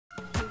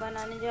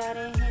बनाने जा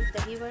रहे हैं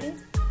दही बड़े।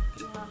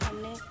 यहाँ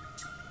हमने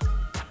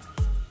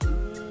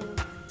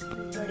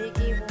बड़े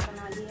की वो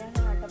बना लिया है,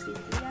 आटा पीस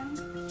लिया है।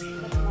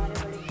 तो हमारे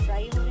बड़े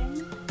फ्राई हो रहे हैं।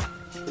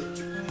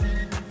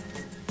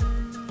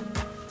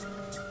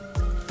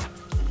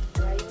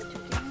 फ्राई हो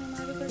चुके हैं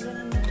हमारे बड़े,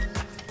 हमने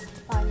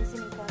पानी से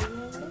निकाल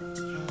लिए हैं।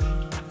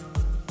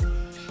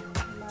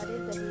 हमारे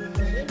दही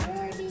बड़े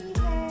रेडी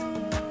है।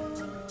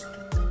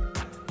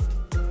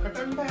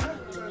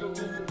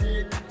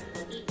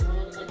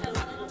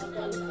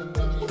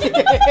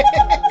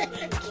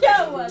 क्या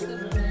हुआ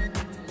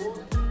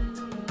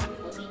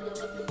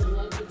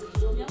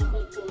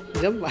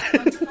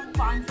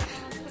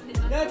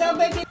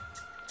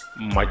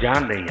मजा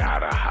नहीं आ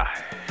रहा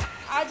है।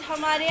 आज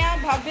हमारे यहाँ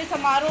भव्य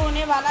समारोह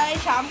होने वाला है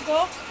शाम को।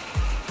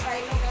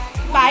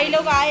 भाई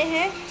लोग आए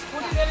हैं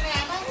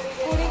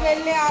पूरी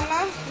बेलने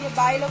आना। ये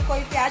भाई लोग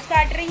कोई प्याज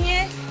काट रही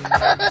हैं,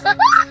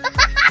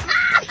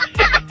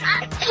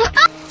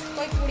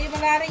 कोई पूड़ी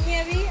बना रही है।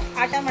 अभी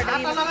आटा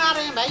बना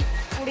रहे हैं भाई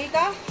पूड़ी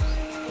का।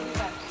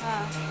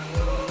 हाँ,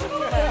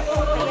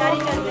 तैयारी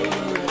चल रही है।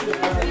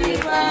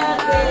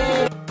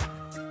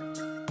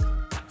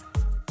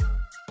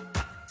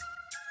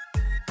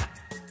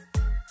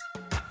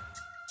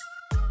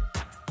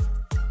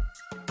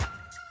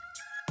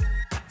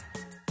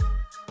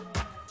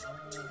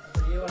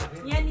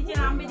 यहाँ नीचे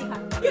नाम भी दिखा।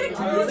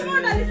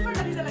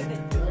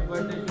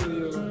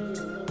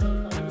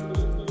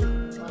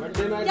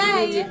 क्या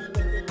है ये?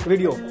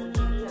 वीडियो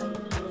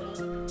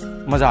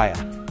मजा आया।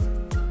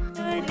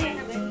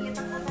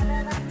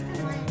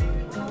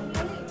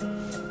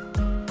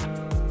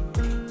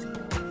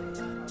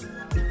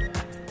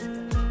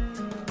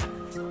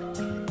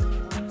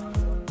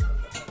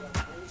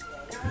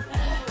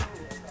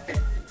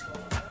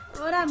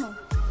 रामू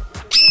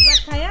दूध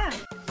खाया?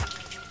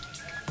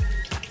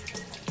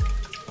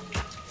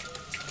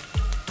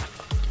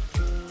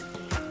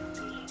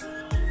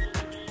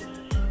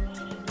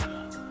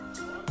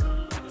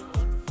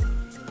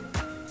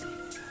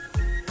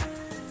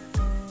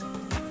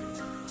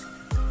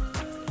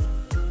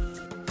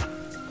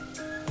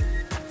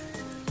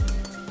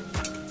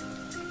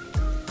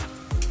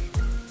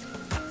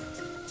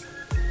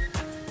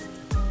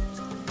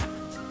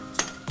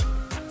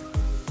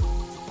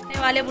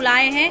 वाले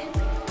बुलाए हैं,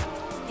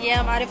 ये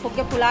हमारे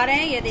फुग्गे फुला रहे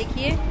हैं। ये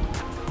देखिए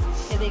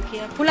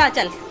फुला,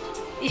 चल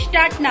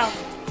स्टार्ट नाउ।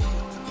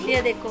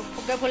 ये देखो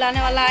फुग्गे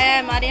फुलाने वाला आया है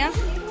हमारे यहाँ।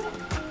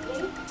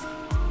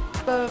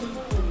 तो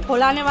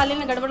फुलाने वाले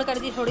ने गड़बड़ कर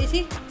दी थोड़ी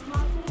सी।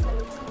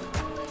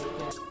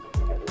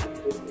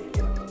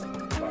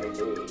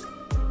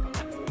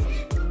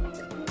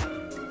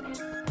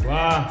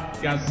 वाह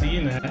क्या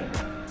सीन है,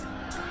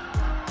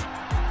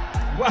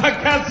 वाह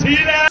क्या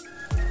सीन है।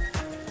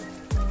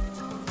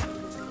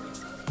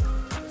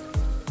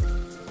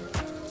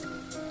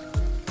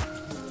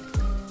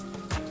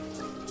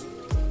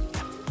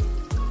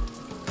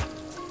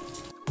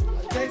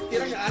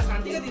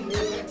 शांति का दिन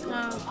है।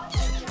 हाँ।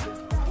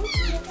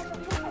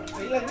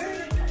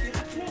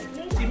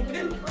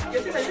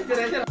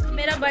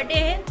 मेरा बर्थडे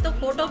है तो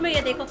फोटो में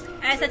ये देखो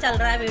ऐसा चल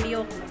रहा है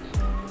वीडियो।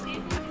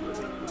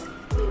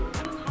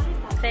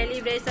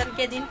 सेलिब्रेशन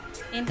के दिन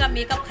इनका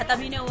मेकअप खत्म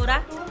ही नहीं हो रहा।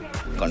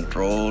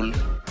 कंट्रोल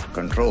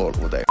कंट्रोल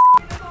उदय।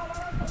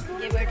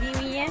 ये बैठी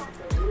हुई है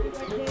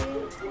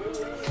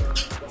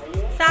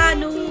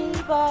सानू।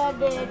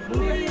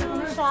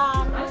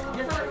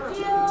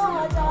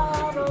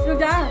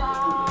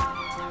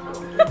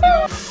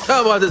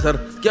 क्या बात है सर,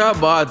 क्या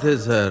बात है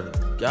सर,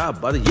 क्या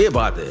बात, ये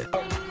बात है।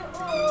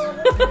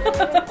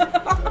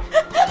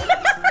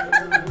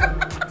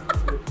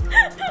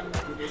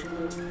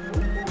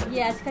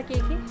 ये आज का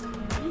केक है।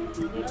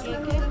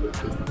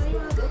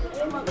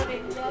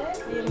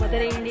 ये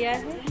मदर इंडिया है।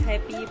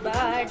 Happy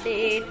birthday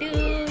to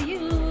you.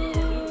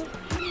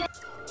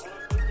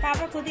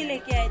 पापा खुद ही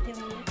लेके आए थे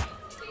मुझे।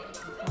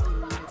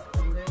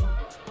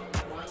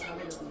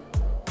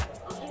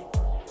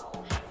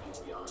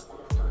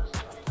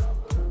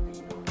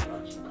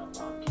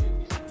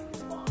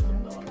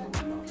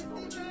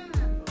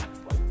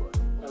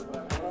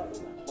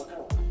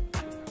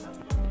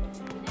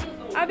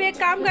 अब एक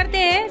काम करते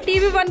हैं,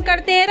 टीवी बंद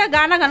करते हैं ना,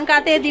 गाना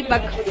गनकाते हैं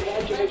दीपक।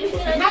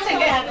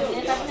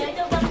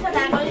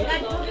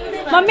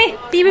 मम्मी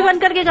टीवी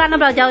बंद करके गाना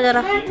बजाओ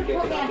जरा।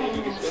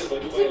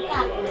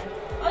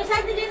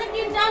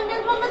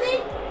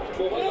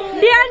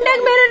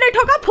 मेरे ने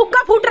ठोका,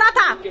 फुक्का फूट रहा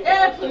था।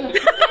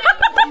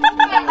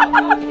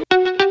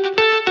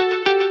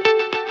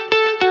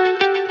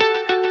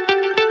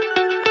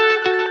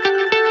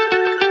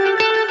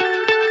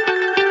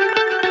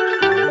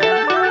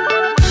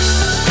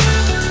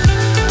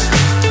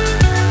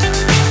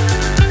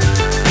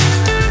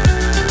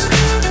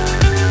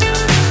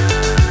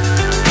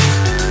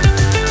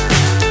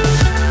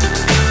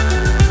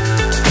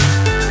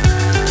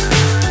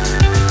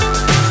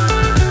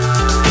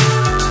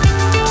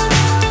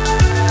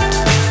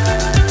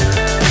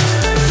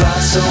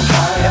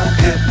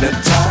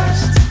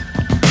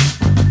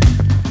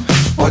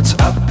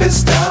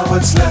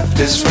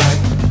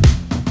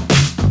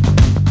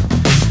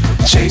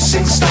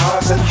 chasing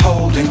stars and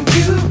holding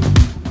you.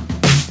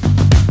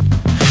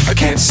 I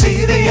can't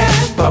see the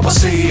end, but we'll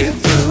see it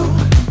through.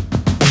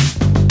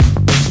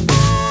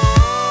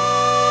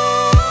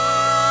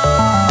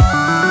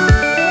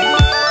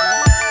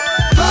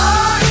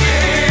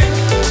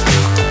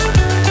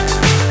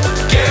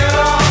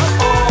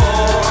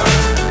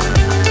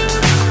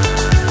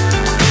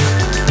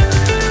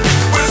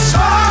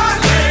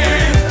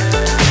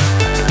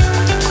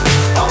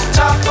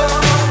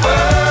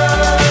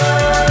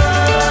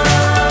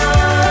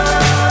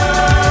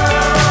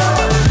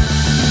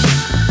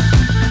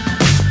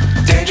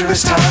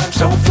 Dangerous times,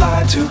 don't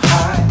fly too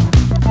high.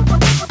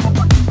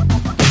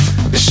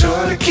 Be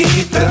sure to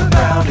keep the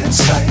ground in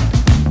sight.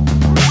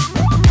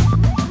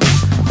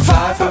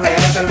 Fly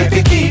forever if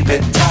you keep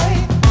it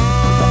tight.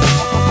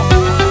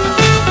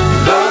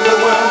 Love the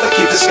world, but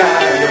keep the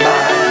sky on your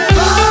mind.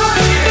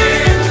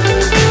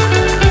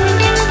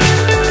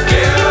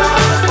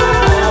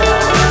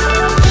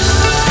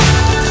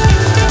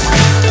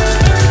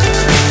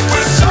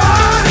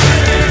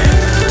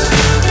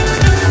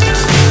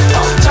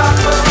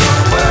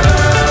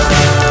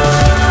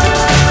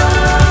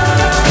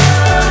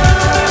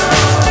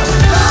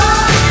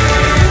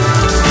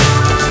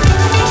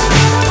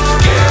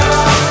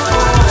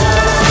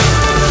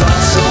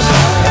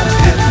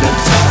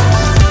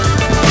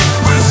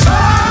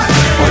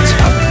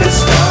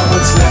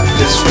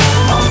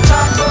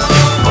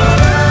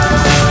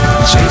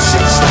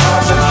 Chasing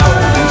stars and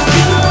holding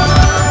you.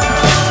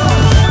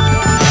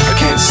 I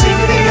can't see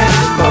the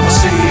end, but we'll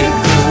see it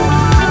through.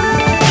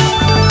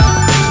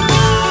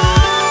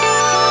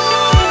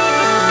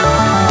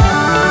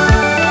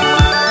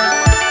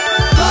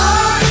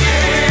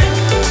 Flying,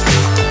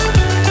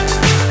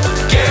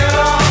 get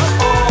on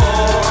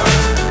board.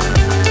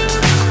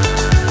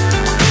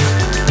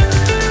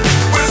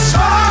 We're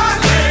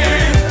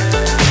soaring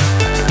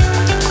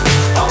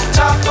on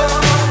top of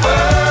the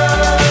world.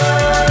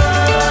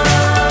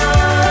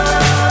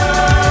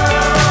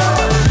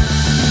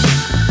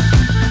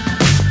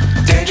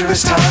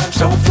 Dangerous times,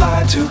 don't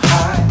fly too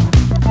high.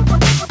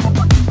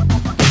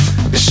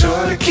 Be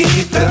sure to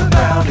keep the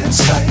ground in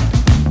sight.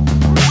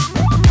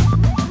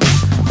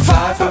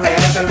 Fly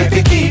forever if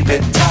you keep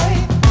it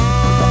tight.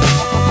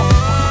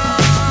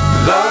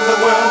 Love the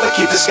world, but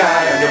keep the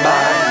sky on your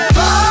mind.